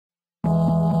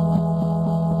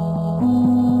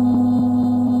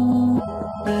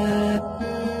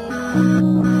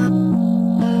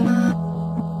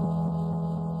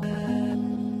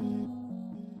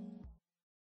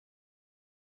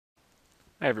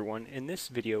everyone, in this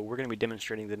video we're going to be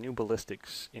demonstrating the new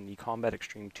ballistics in the Combat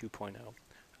Extreme 2.0,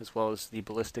 as well as the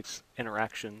ballistics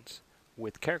interactions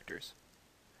with characters.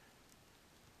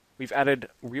 We've added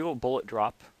real bullet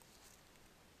drop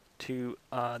to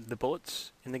the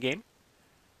bullets in the game.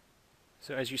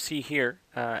 So as you see here,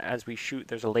 as we shoot,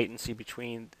 there's a latency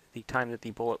between the time that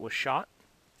the bullet was shot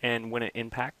and when it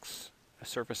impacts a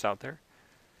surface out there.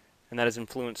 And that is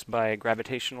influenced by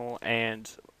gravitational and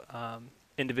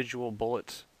individual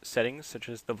bullet settings, such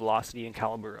as the velocity and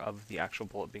caliber of the actual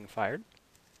bullet being fired.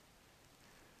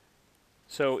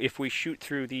 So if we shoot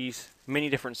through these many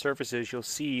different surfaces, you'll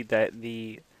see that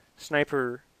the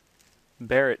Sniper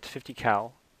Barrett 50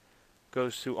 cal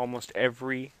goes through almost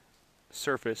every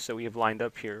surface that we have lined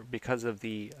up here because of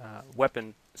the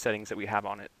weapon settings that we have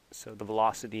on it, so the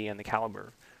velocity and the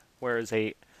caliber, whereas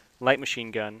a light machine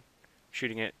gun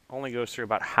shooting it only goes through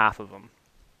about half of them.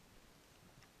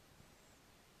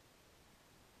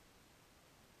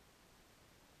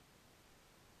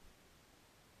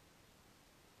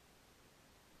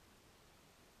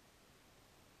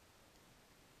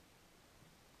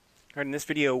 Alright, in this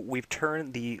video we've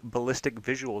turned the ballistic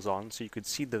visuals on so you could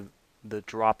see the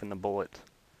drop in the bullet.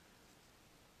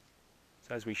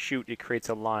 So as we shoot, it creates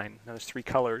a line. Now there's three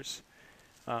colors.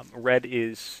 Red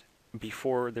is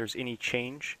before there's any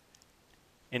change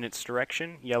in its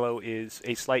direction, yellow is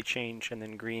a slight change, and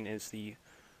then green is the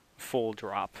full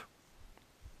drop.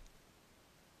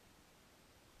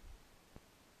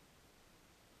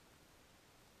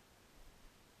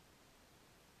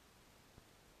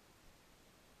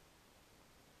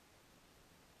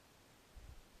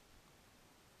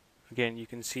 Again, you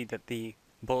can see that the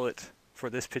bullet for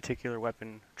this particular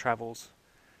weapon travels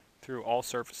through all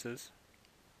surfaces.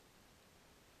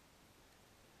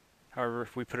 However,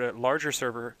 if we put a larger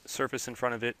surface in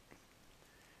front of it,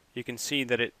 you can see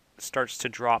that it starts to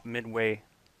drop midway.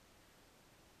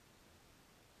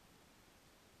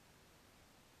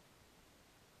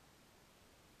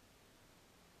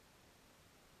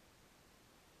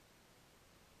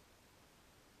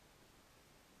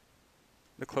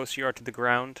 The closer you are to the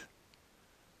ground,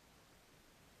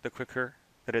 the quicker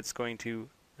that it's going to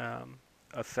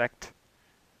affect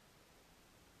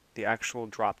the actual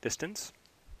drop distance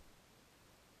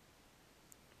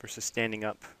versus standing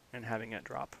up and having it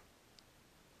drop.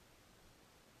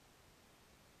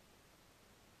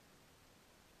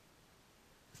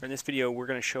 In this video, we're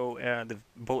going to show the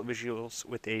bullet visuals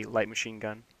with a light machine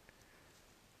gun.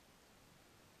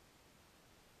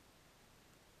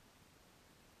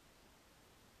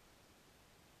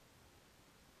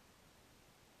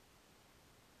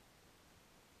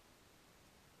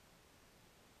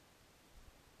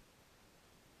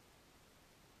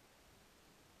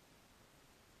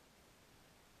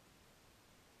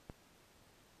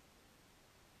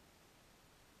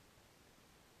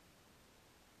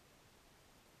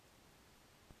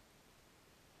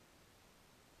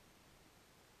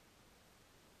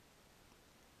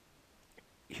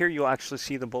 Here you'll actually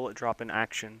see the bullet drop in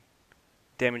action,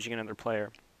 damaging another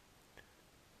player.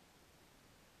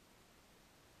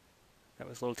 That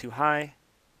was a little too high.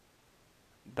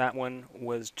 That one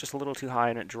was just a little too high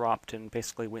and it dropped and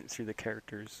basically went through the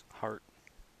character's heart.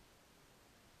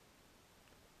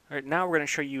 Alright, now we're going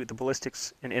to show you the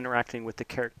ballistics and interacting with the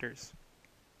characters.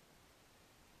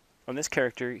 On this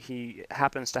character, he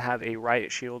happens to have a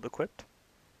riot shield equipped.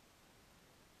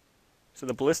 So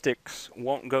the ballistics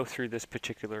won't go through this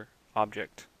particular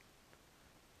object.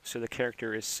 So the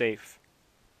character is safe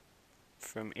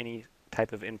from any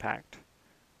type of impact.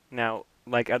 Now,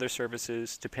 like other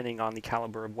surfaces, depending on the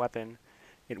caliber of weapon,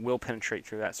 it will penetrate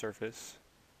through that surface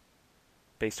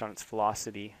based on its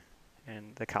velocity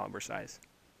and the caliber size.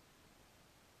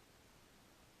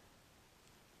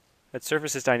 That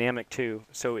surface is dynamic too,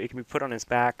 so it can be put on his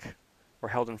back or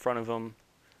held in front of him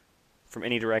from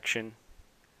any direction.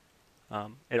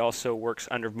 It also works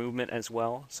under movement as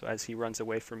well, so as he runs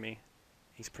away from me,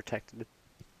 he's protected.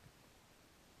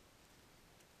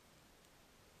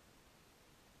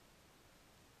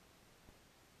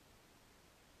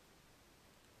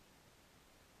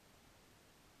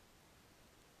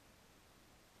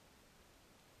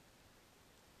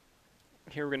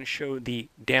 Here we're going to show the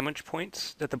damage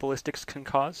points that the ballistics can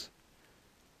cause.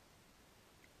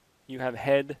 You have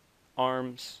head,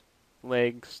 arms,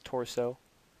 legs, torso.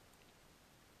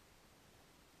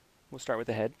 We'll start with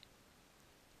the head.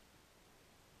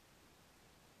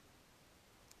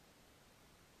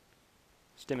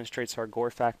 This demonstrates our gore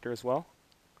factor as well.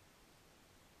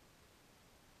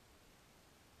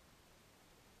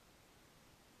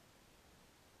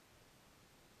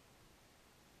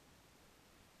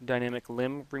 Dynamic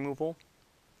limb removal.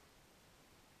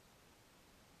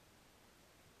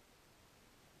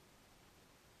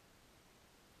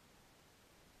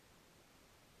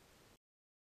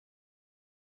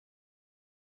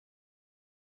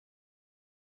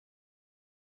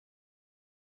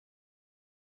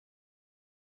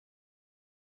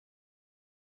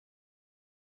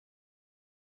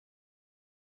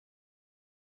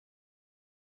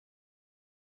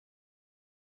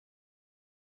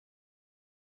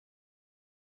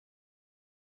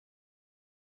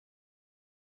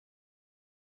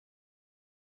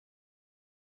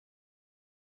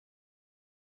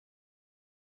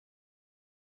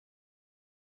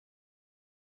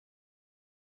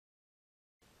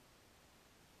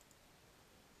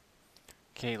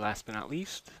 Okay, last but not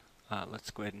least,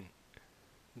 let's go ahead and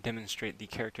demonstrate the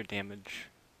character damage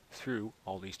through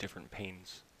all these different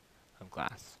panes of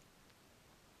glass.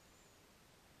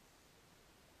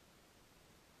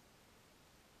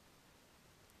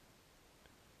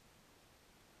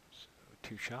 So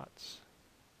 2 shots.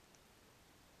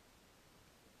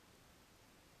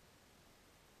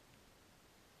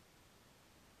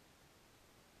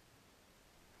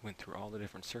 Went through all the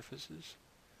different surfaces.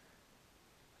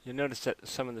 You'll notice that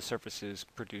some of the surfaces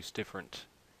produce different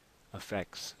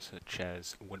effects, such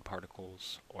as wood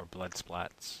particles or blood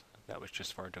splats. That was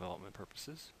just for our development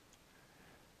purposes.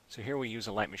 So here we use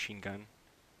a light machine gun.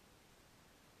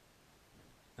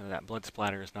 Now that blood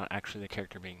splatter is not actually the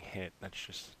character being hit, that's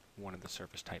just one of the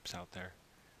surface types out there.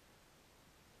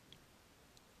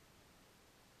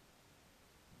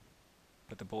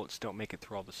 But the bullets don't make it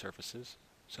through all the surfaces,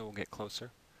 so we'll get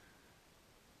closer.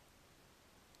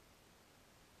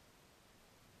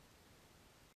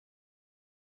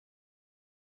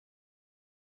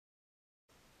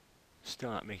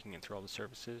 Still not making it through all the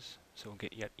surfaces, so we'll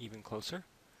get yet even closer.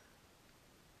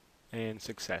 And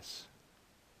success.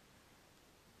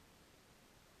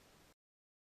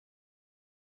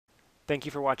 Thank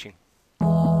you for watching.